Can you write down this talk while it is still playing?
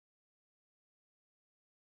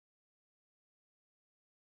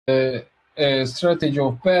strategy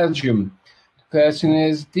of Belgium. The question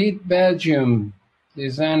is, did Belgium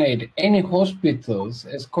designate any hospitals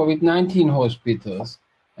as COVID-19 hospitals?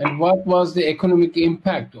 And what was the economic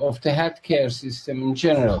impact of the healthcare system in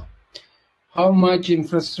general? How much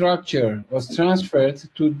infrastructure was transferred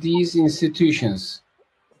to these institutions,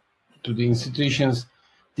 to the institutions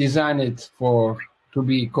designed to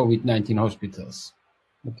be COVID-19 hospitals?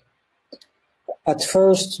 At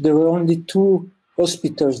first, there were only 2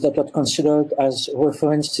 hospitals that were considered as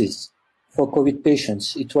references for COVID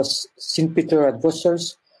patients. It was St. Peter at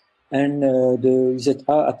Brussels and the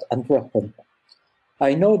EACTA at Antwerp.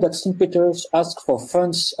 I know that St. Peter's asked for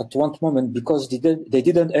funds at one moment because they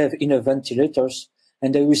didn't have enough ventilators,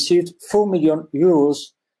 and they received 4 million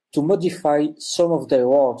euros to modify some of their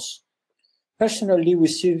wards. Personally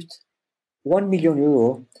received 1 million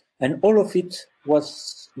euro, and all of it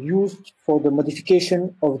was used for the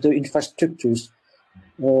modification of the infrastructures.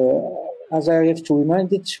 As I have to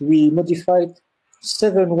remind it, we modified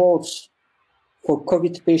 7 wards for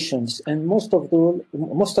COVID patients, and most of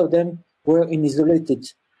them were in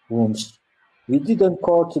isolated rooms. We didn't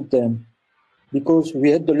quarter them because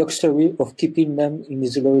we had the luxury of keeping them in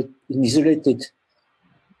isolated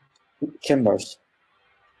chambers.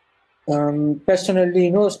 Personally,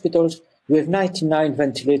 in hospitals, we have 99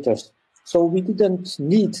 ventilators, so we didn't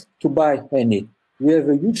need to buy any. We have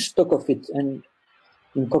a huge stock of it, and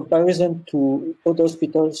in comparison to other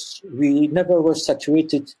hospitals, we never were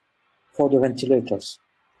saturated for the ventilators.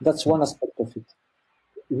 That's one aspect of it.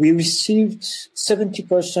 We received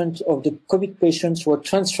 70% of the COVID patients were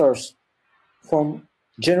transfers from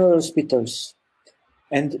general hospitals.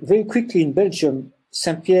 And very quickly in Belgium,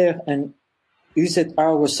 Saint-Pierre and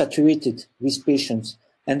EACTA were saturated with patients.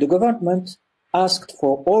 And the government asked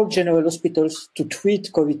for all general hospitals to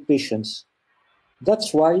treat COVID patients.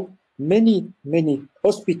 That's why many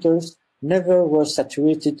hospitals never were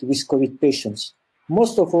saturated with COVID patients.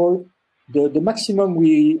 Most of all, the maximum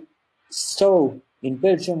we saw in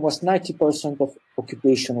Belgium was 90% of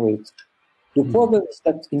occupation rate. The problem is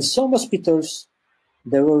that in some hospitals,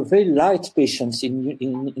 there were very light patients in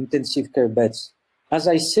intensive care beds. As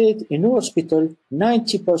I said, in our hospital,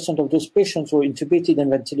 90% of those patients were intubated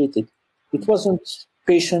and ventilated. It wasn't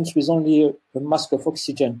patients with only a mask of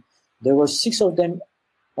oxygen. There were 6 of them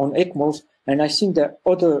on ECMOs, and I think that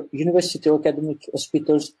other university or academic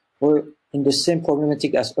hospitals were in the same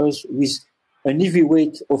problematic as us with an heavy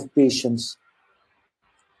weight of patients.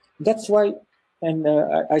 That's why, and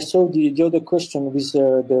I saw the other question with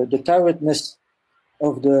the tiredness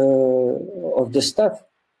of the staff.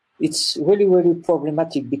 It's really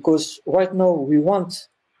problematic because right now we want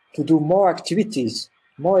to do more activities,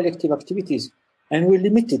 more elective activities, and we're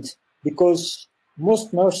limited because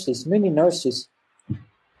many nurses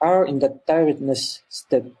are in that tiredness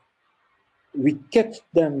step. We kept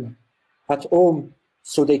them at home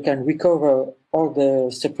so they can recover all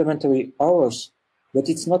the supplementary hours, but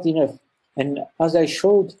it's not enough. And as I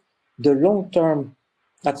showed, the long-term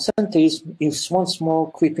absenteeism is once more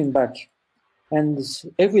creeping back. And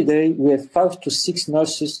every day we have 5 to 6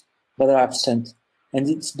 nurses that are absent. And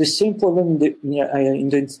it's the same problem in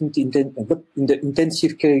the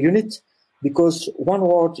intensive care unit, because one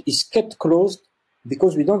ward is kept closed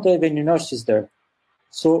because we don't have any nurses there.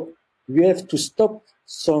 So we have to stop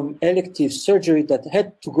some elective surgery that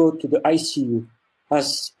had to go to the ICU,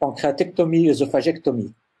 as pancreatectomy,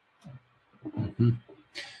 esophagectomy.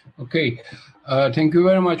 Okay, thank you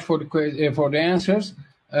very much for the answers.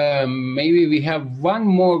 Maybe we have one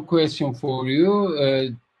more question for you.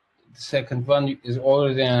 The second one is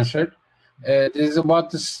already answered. This is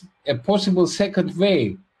about a possible second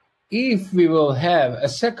wave. If we will have a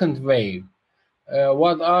second wave,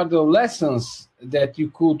 what are the lessons that you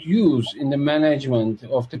could use in the management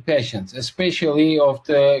of the patients, especially of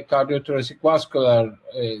the cardiothoracic vascular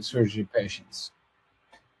surgery patients?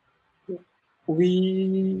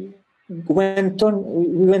 We went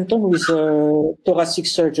on with thoracic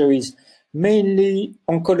surgeries, mainly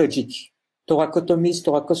oncologic, thoracotomies,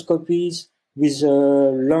 thoracoscopies with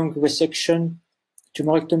lung resection,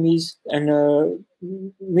 tumorectomies, and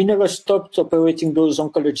we never stopped operating those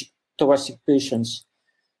oncologic thoracic patients.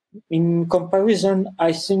 In comparison,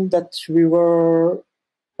 I think that we were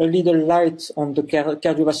a little light on the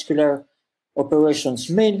cardiovascular operations,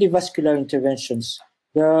 mainly vascular interventions.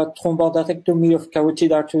 There are thromboardectomy of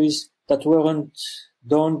carotid arteries that weren't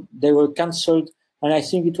done, they were cancelled, and I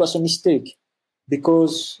think it was a mistake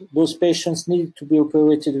because those patients needed to be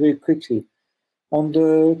operated very quickly. On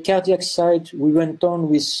the cardiac side, we went on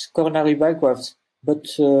with coronary bile grafts, but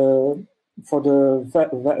for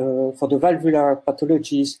the valvular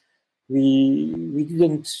pathologies, we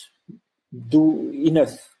didn't do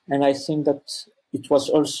enough. And I think that it was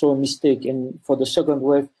also a mistake. And for the second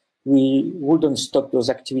wave, we wouldn't stop those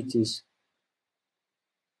activities.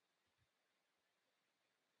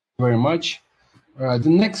 Very much. The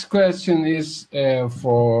next question is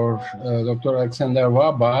for Dr. Alexander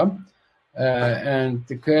Waba, and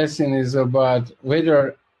the question is about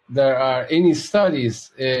whether there are any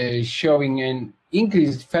studies showing an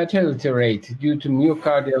increased fatality rate due to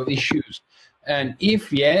myocardial issues, and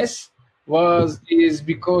if yes, was this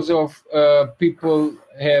because of people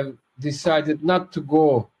have decided not to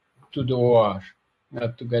go to the OR,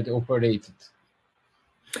 not to get operated?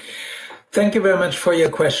 Thank you very much for your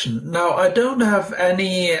question. Now, I don't have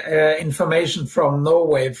any information from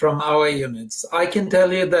Norway, from our units. I can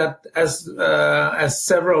tell you that, as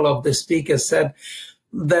several of the speakers said,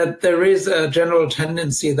 that there is a general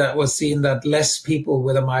tendency that was seen that less people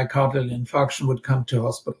with a myocardial infarction would come to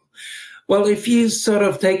hospital. Well, if you sort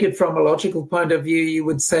of take it from a logical point of view, you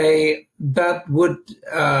would say that would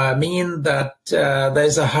mean that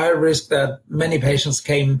there's a higher risk that many patients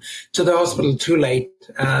came to the hospital too late,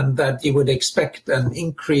 and that you would expect an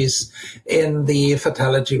increase in the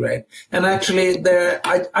fatality rate. And actually,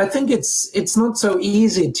 I think it's not so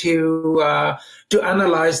easy to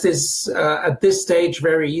analyze this at this stage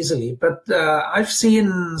very easily. But I've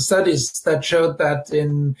seen studies that showed that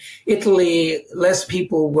in Italy, less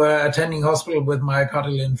people were attending hospital with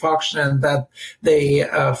myocardial infarction, and that the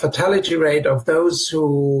fatality rate of those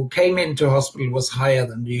who came into hospital was higher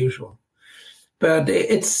than usual. But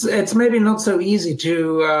it's maybe not so easy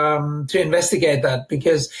to investigate that,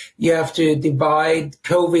 because you have to divide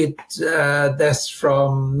COVID deaths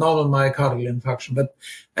from normal myocardial infarction. But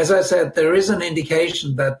as I said, there is an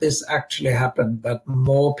indication that this actually happened, that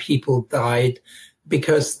more people died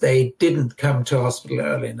because they didn't come to hospital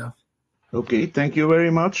early enough. Okay, thank you very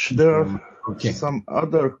much. There are some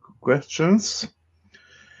other questions.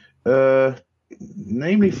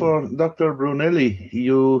 Namely for Dr. Brunelli,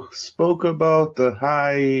 you spoke about the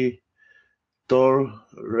high toll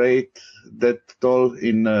rate, death toll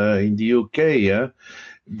in the UK. Yeah?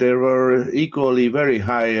 There were equally very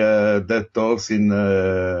high death tolls in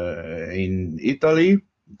Italy.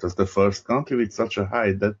 It was the first country with such a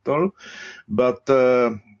high death toll. But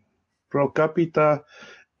pro capita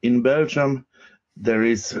in Belgium, there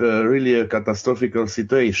is really a catastrophic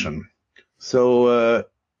situation. So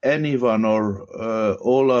anyone or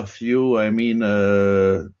all of you, I mean,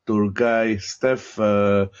 Turgay, Steph,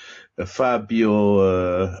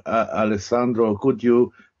 Fabio, Alessandro, could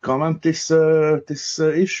you comment this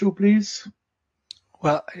issue, please?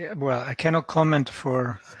 Well, I cannot comment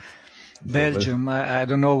for Belgium. I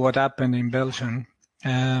don't know what happened in Belgium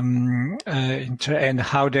and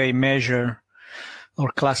how they measure or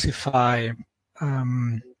classify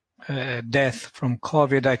death from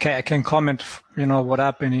COVID. I can comment, what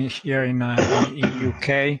happened here in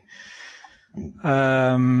UK.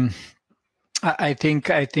 I think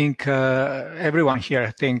everyone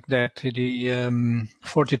here think that the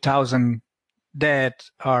 40,000 dead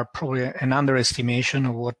are probably an underestimation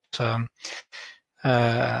of what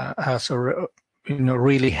has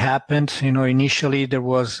really happened. Initially there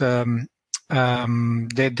was they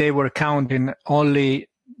were counting only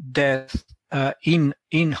death in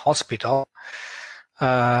hospital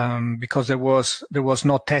because there was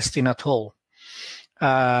no testing at all.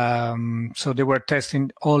 So they were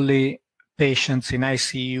testing only patients in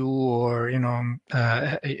ICU or in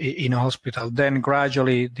hospital. Then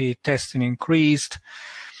gradually the testing increased,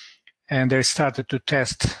 and they started to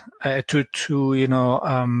test to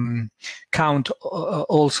count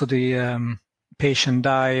also the patient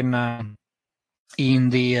dying in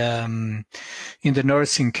the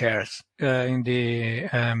nursing cares in the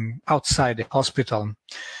outside the hospital,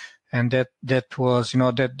 and that was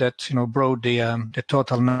brought the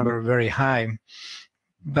total number very high.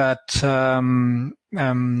 But I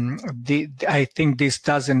think this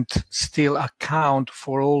doesn't still account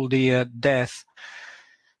for all the death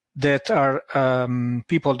that are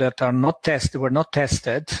people that are not tested, were not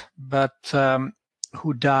tested, but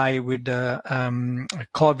who die with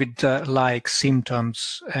COVID-like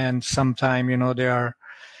symptoms, and sometimes they are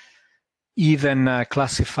even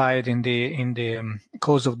classified in the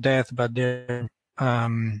cause of death, but they're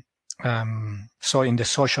so in the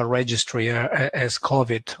social registry as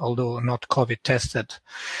COVID, although not COVID tested.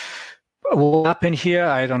 What happened here,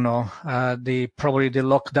 I don't know. Probably the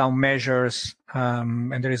lockdown measures,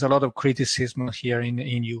 and there is a lot of criticism here in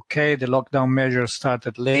UK. The lockdown measures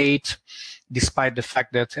started late, despite the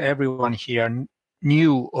fact that everyone here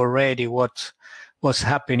knew already what was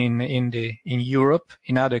happening in Europe,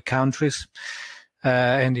 in other countries.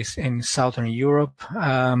 and is in Southern Europe.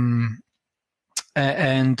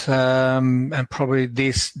 And probably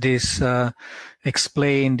this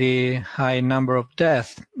explain the high number of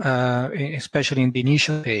deaths, especially in the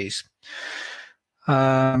initial phase.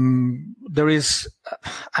 There is,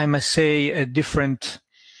 I must say, a different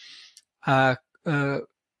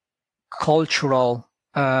cultural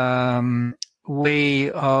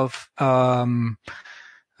way of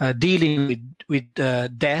dealing with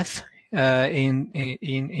death in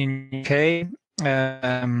UK.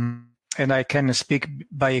 And I can speak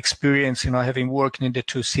by experience, having worked in the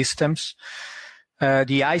two systems.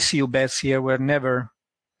 The ICU beds here were never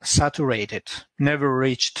saturated, never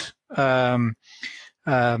reached, full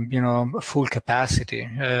capacity,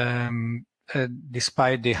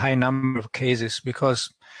 despite the high number of cases,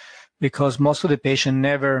 because most of the patients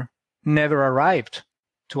never arrived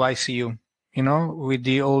to ICU,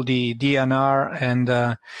 with all the DNR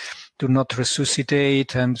and do not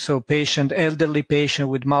resuscitate, and so elderly patient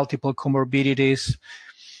with multiple comorbidities,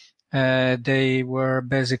 they were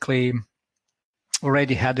basically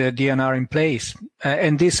already had a DNR in place,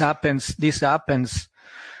 and this happens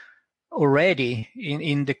already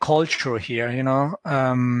in the culture here,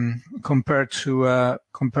 compared to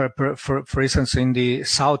for instance in the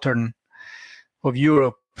southern of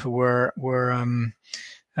Europe, where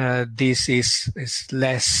this is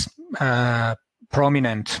less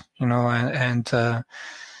prominent, and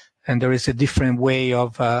there is a different way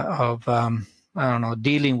of I don't know,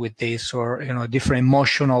 dealing with this, or a different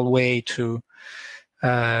emotional way to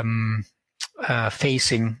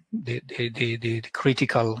facing the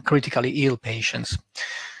critically ill patients.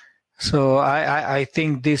 So I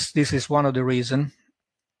think this is one of the reasons.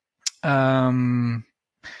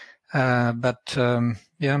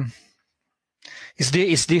 Yeah.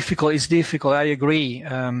 It's difficult. It's difficult. I agree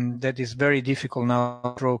that it's very difficult now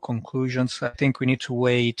to draw conclusions. I think we need to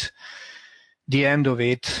wait the end of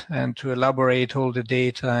it and to elaborate all the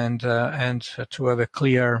data and to have a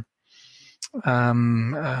clear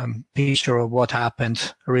picture of what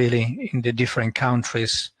happened really in the different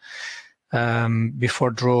countries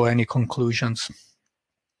before draw any conclusions.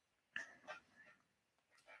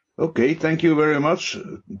 Okay, thank you very much.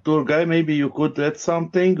 Turgay, maybe you could add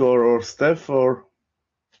something, or Steph, or...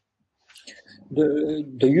 The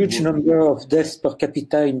huge number of deaths per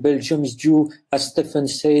capita in Belgium is due, as Stefan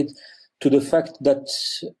said, to the fact that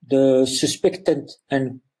the suspected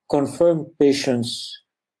and confirmed patients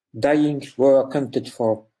dying were accounted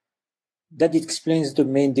for. That explains the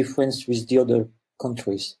main difference with the other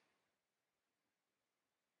countries.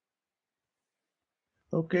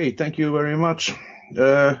 Okay, thank you very much.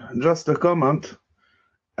 Just a comment.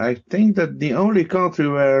 I think that the only country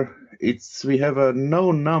where we have a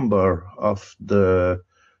known number of the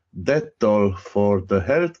death toll for the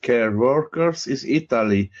healthcare workers is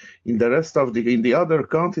Italy. In the other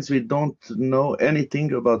countries, we don't know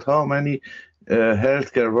anything about how many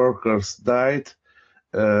healthcare workers died,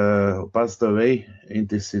 passed away in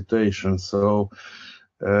this situation. So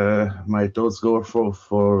my thoughts go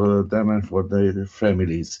for them and for their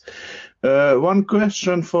families. One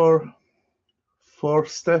question for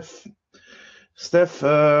Steph. Steph,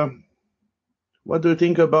 what do you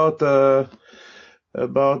think about the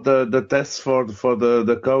tests for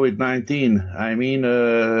the COVID-19? I mean,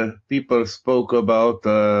 people spoke about,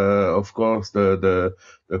 of course, the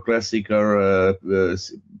classical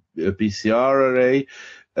PCR array.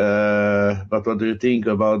 But what do you think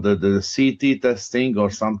about the CT testing or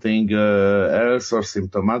something else, or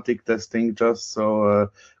symptomatic testing? Just so,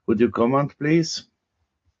 would you comment, please?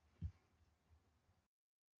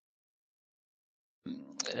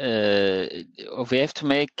 We have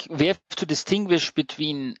to distinguish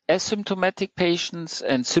between asymptomatic patients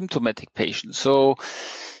and symptomatic patients. So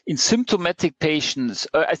in symptomatic patients,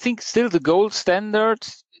 I think still the gold standard,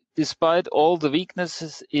 despite all the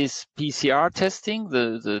weaknesses, is PCR testing,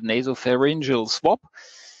 the nasopharyngeal swab.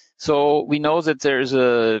 So we know that there is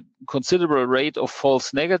a considerable rate of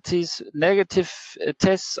false negative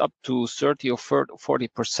tests, up to 30 or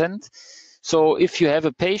 40%. So if you have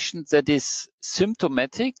a patient that is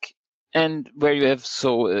symptomatic and where you have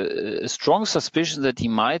a strong suspicion that he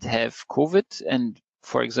might have COVID, and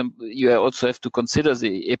for example, you also have to consider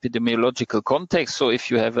the epidemiological context. So if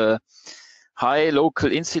you have a high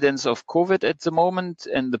local incidence of COVID at the moment,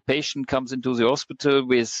 and the patient comes into the hospital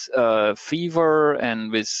with fever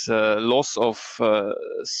and with loss of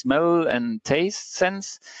smell and taste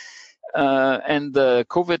sense, and the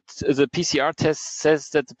PCR test says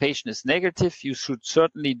that the patient is negative, you should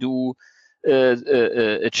certainly do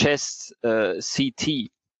a chest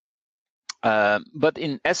CT. But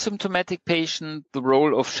in asymptomatic patient, the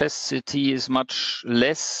role of chest CT is much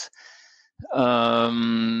less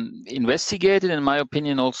investigated, in my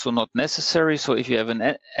opinion, also not necessary. So if you have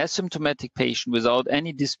an asymptomatic patient without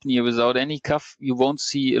any dyspnea, without any cough, you won't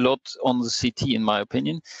see a lot on the CT, in my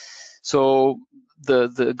opinion. So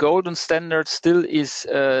the golden standard still is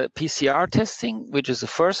PCR testing, which is the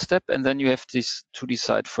first step, and then you have to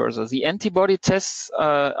decide further. The antibody tests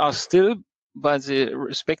are still, by the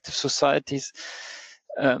respective societies,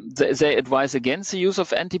 they advise against the use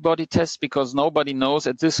of antibody tests because nobody knows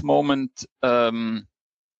at this moment, in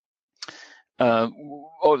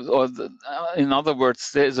other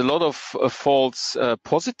words, there's a lot of false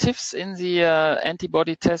positives in the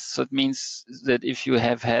antibody tests. So it means that if you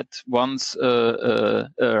have had once a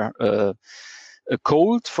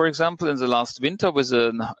cold, for example, in the last winter with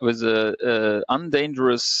a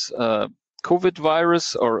undangerous COVID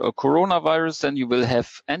virus or a coronavirus, then you will have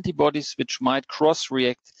antibodies which might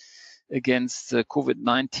cross-react against the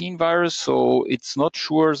COVID-19 virus. So it's not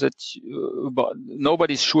sure that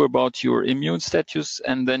nobody's sure about your immune status,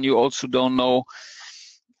 and then you also don't know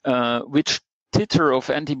which titer of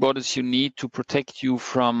antibodies you need to protect you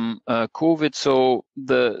from COVID. So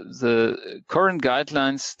the current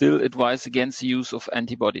guidelines still advise against the use of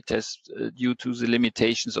antibody tests due to the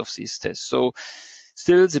limitations of these tests. So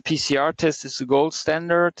still, the PCR test is the gold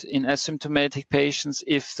standard in asymptomatic patients.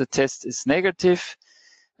 If the test is negative,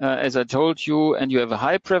 as I told you, and you have a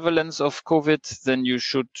high prevalence of COVID, then you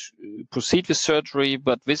should proceed with surgery.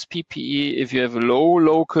 But with PPE, if you have a low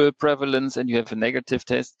local prevalence and you have a negative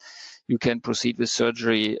test, you can proceed with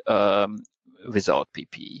surgery without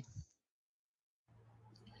PPE.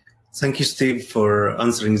 Thank you, Steve, for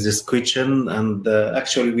answering this question. And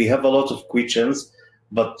actually, we have a lot of questions,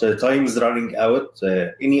 but time is running out.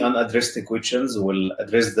 Any unaddressed questions, we'll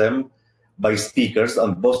address them by speakers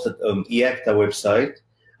and post it on EACTA website.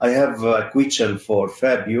 I have a question for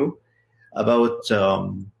Fabio about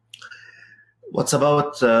what's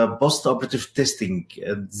about post-operative testing.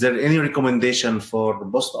 Is there any recommendation for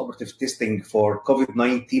post-operative testing for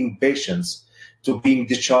COVID-19 patients to being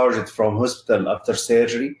discharged from hospital after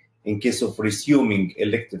surgery in case of resuming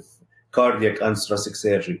elective cardiac and thoracic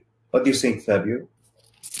surgery? What do you think, Fabio?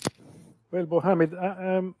 Well, Mohamed,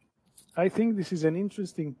 I think this is an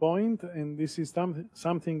interesting point, and this is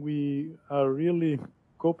something we are really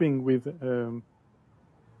coping with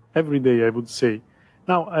every day, I would say.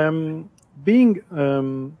 Now, being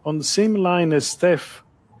on the same line as Steph,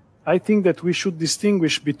 I think that we should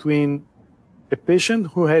distinguish between a patient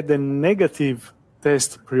who had a negative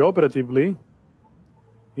test preoperatively.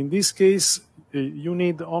 In this case, you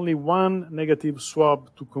need only one negative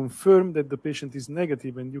swab to confirm that the patient is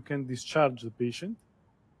negative, and you can discharge the patient.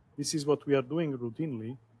 This is what we are doing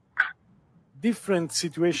routinely. Different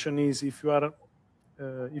situation is if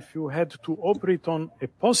you had to operate on a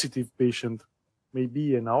positive patient,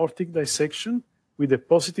 maybe an aortic dissection with a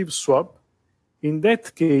positive swab. In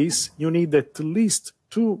that case, you need at least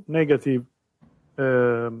 2 negative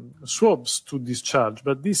swabs to discharge,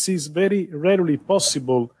 but this is very rarely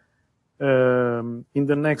possible in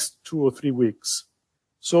the next 2 or 3 weeks.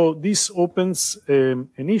 So this opens an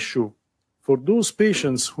issue for those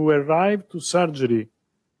patients who arrive to surgery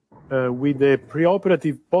with a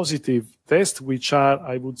preoperative positive test, which are,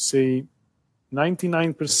 I would say,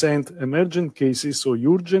 99% emergent cases or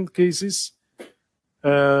urgent cases.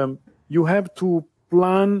 You have to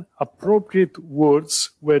plan appropriate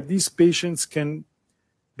wards where these patients can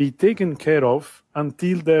be taken care of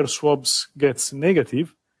until their swabs gets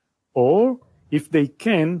negative, or if they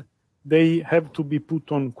can, they have to be put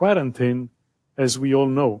on quarantine, as we all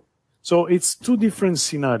know. So it's 2 different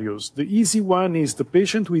scenarios. The easy one is the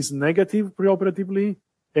patient who is negative preoperatively,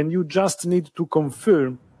 and you just need to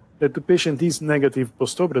confirm that the patient is negative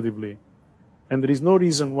postoperatively. And there is no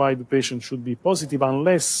reason why the patient should be positive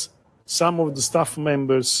unless some of the staff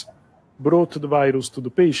members brought the virus to the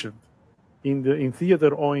patient in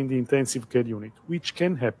theater or in the intensive care unit, which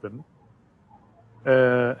can happen.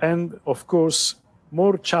 And of course,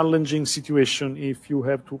 more challenging situation if you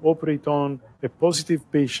have to operate on a positive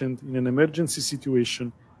patient in an emergency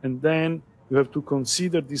situation, and then you have to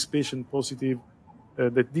consider this patient positive,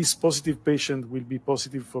 that this positive patient will be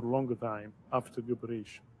positive for a longer time after the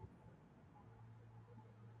operation.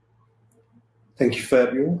 Thank you,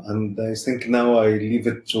 Fabio. And I think now I leave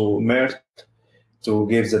it to Mert to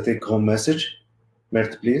give the take-home message.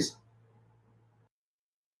 Mert, please.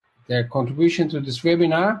 Their contribution to this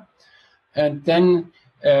webinar, and then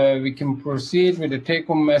we can proceed with the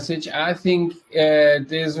take-home message. I think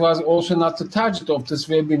this was also not the target of this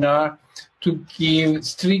webinar to give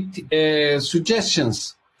strict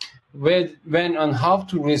suggestions when and how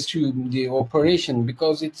to resume the operation,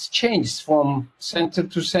 because it's changed from center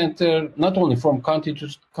to center, not only from country to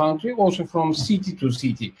country, also from city to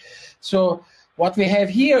city. So what we have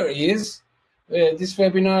here is this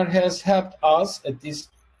webinar has helped us, at least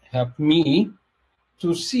helped me,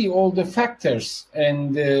 to see all the factors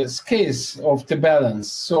and the scales of the balance.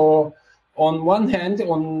 So on one hand,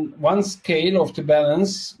 on one scale of the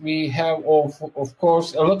balance, we have, of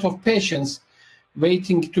course, a lot of patients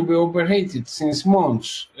waiting to be operated since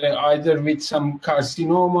months, either with some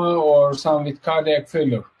carcinoma or some with cardiac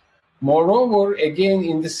failure. Moreover, again,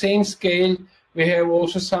 in the same scale, we have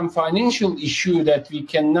also some financial issue that we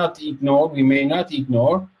cannot ignore, we may not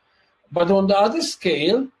ignore. But on the other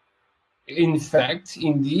scale, in fact,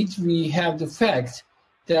 indeed, we have the fact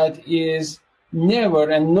that is never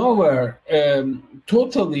and nowhere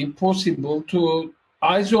totally possible to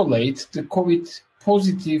isolate the COVID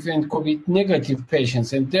positive and COVID negative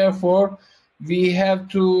patients, and therefore we have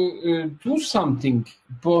to do something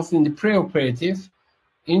both in the preoperative,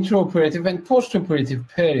 intraoperative, and postoperative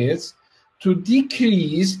periods to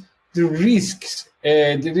decrease the risks,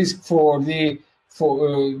 the risk to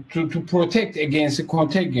protect against the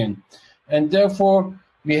contagion, and therefore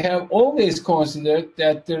we have always considered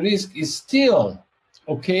that the risk is still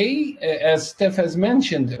okay, as Steph has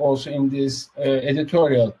mentioned also in this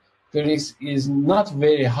editorial. The risk is not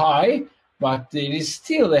very high, but there is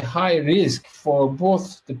still a high risk for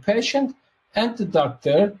both the patient and the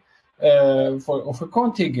doctor of a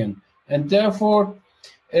contagion. And therefore,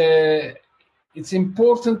 it's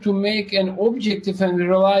important to make an objective and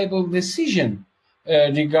reliable decision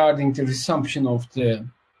regarding the resumption of the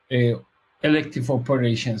elective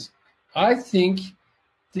operations. I think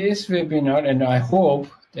this webinar, and I hope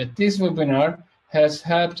that this webinar has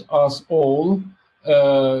helped us all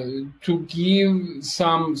to give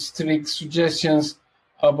some strict suggestions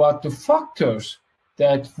about the factors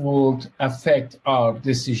that would affect our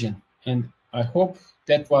decision. And I hope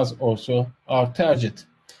that was also our target.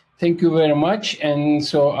 Thank you very much. And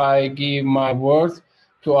so I give my word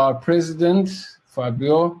to our president,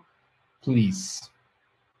 Fabio, please.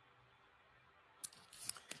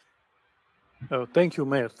 Oh, thank you,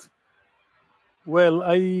 Mert. Well,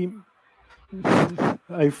 I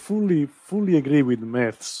fully agree with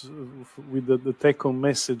Mert, with the take-home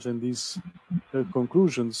message and these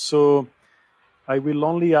conclusions. So I will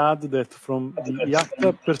only add that from the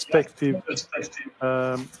EACTA perspective,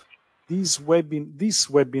 this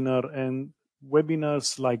webinar and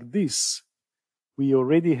webinars like this, we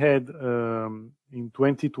already had in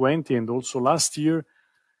 2020 and also last year,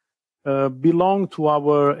 belong to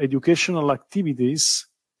our educational activities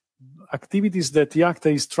that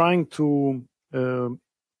EACTA is trying to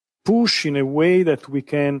push in a way that we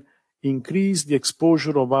can increase the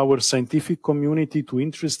exposure of our scientific community to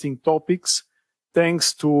interesting topics,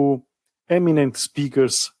 thanks to eminent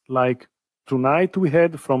speakers like tonight we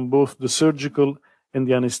had from both the surgical and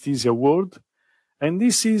the anesthesia world. And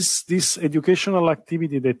this educational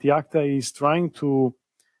activity that EACTA is trying to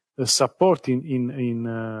support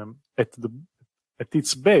at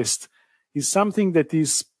its best is something that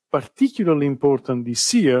is particularly important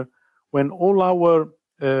this year, when all our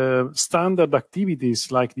standard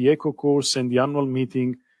activities like the ECHO course and the annual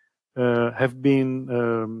meeting have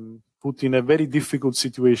been put in a very difficult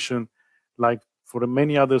situation, like for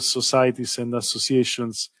many other societies and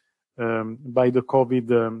associations by the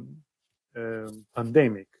COVID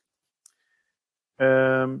pandemic.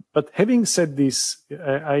 But having said this,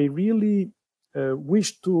 I really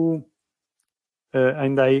wish to,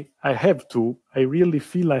 and I really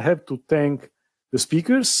feel I have to thank the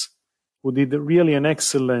speakers who did really an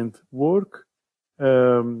excellent work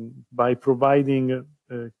by providing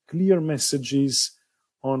clear messages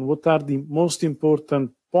on what are the most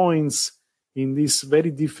important points in this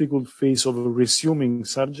very difficult phase of resuming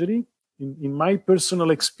surgery. In my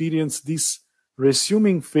personal experience, this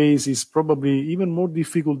resuming phase is probably even more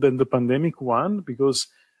difficult than the pandemic one, because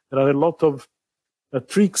there are a lot of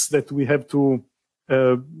tricks that we have to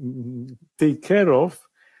take care of.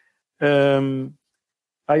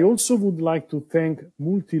 I also would like to thank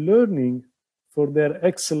Multi-Learning for their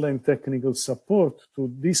excellent technical support to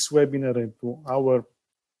this webinar and to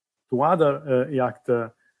other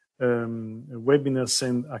EACTA webinars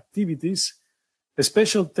and activities. A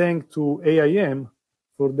special thank to AIM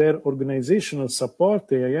for their organizational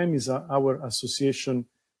support. AIM is our association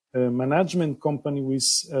management company, who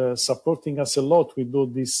is supporting us a lot with all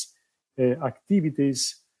these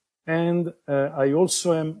activities. And I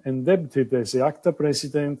also am indebted as EACTA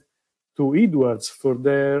president to Edwards for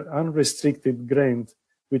their unrestricted grant,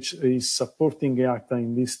 which is supporting EACTA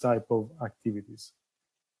in this type of activities.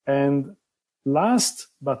 And last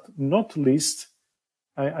but not least,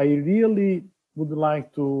 I really would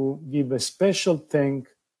like to give a special thank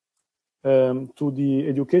to the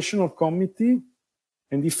educational committee,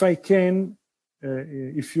 and if I can,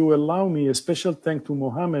 if you allow me, a special thank to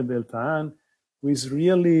Mohamed El Tahan, who is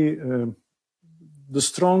really the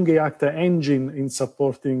strong EACTA engine in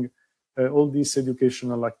supporting all this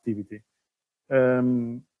educational activity.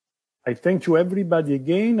 I thank you everybody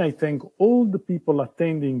again. I thank all the people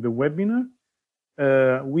attending the webinar.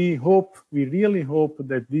 We really hope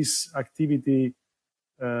that this activity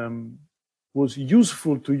was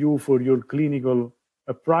useful to you for your clinical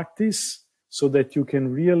practice, so that you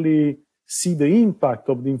can really see the impact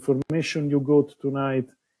of the information you got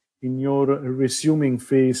tonight in your resuming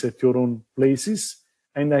phase at your own places.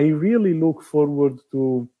 And I really look forward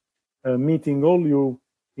to meeting all you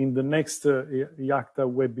in the next EACTA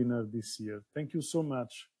webinar this year. Thank you so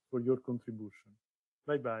much for your contribution.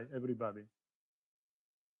 Bye-bye, everybody.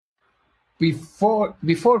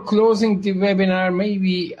 Before closing the webinar,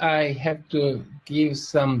 maybe I have to give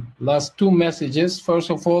some last two messages. First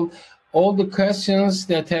of all the questions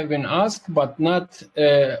that have been asked but not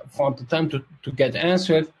found the time to get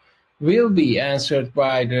answered will be answered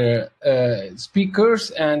by the speakers,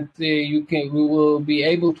 and we will be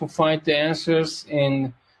able to find the answers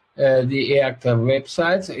in the EACTA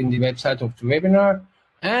website, in the website of the webinar.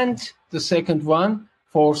 And the second one,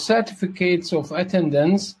 for certificates of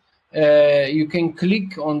attendance, you can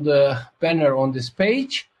click on the banner on this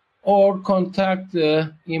page or contact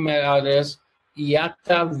the email address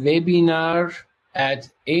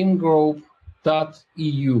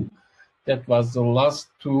eactawebinar@aimgroup.eu. That was the last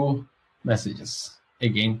two messages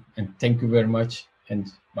again, and thank you very much, and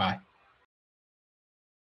bye.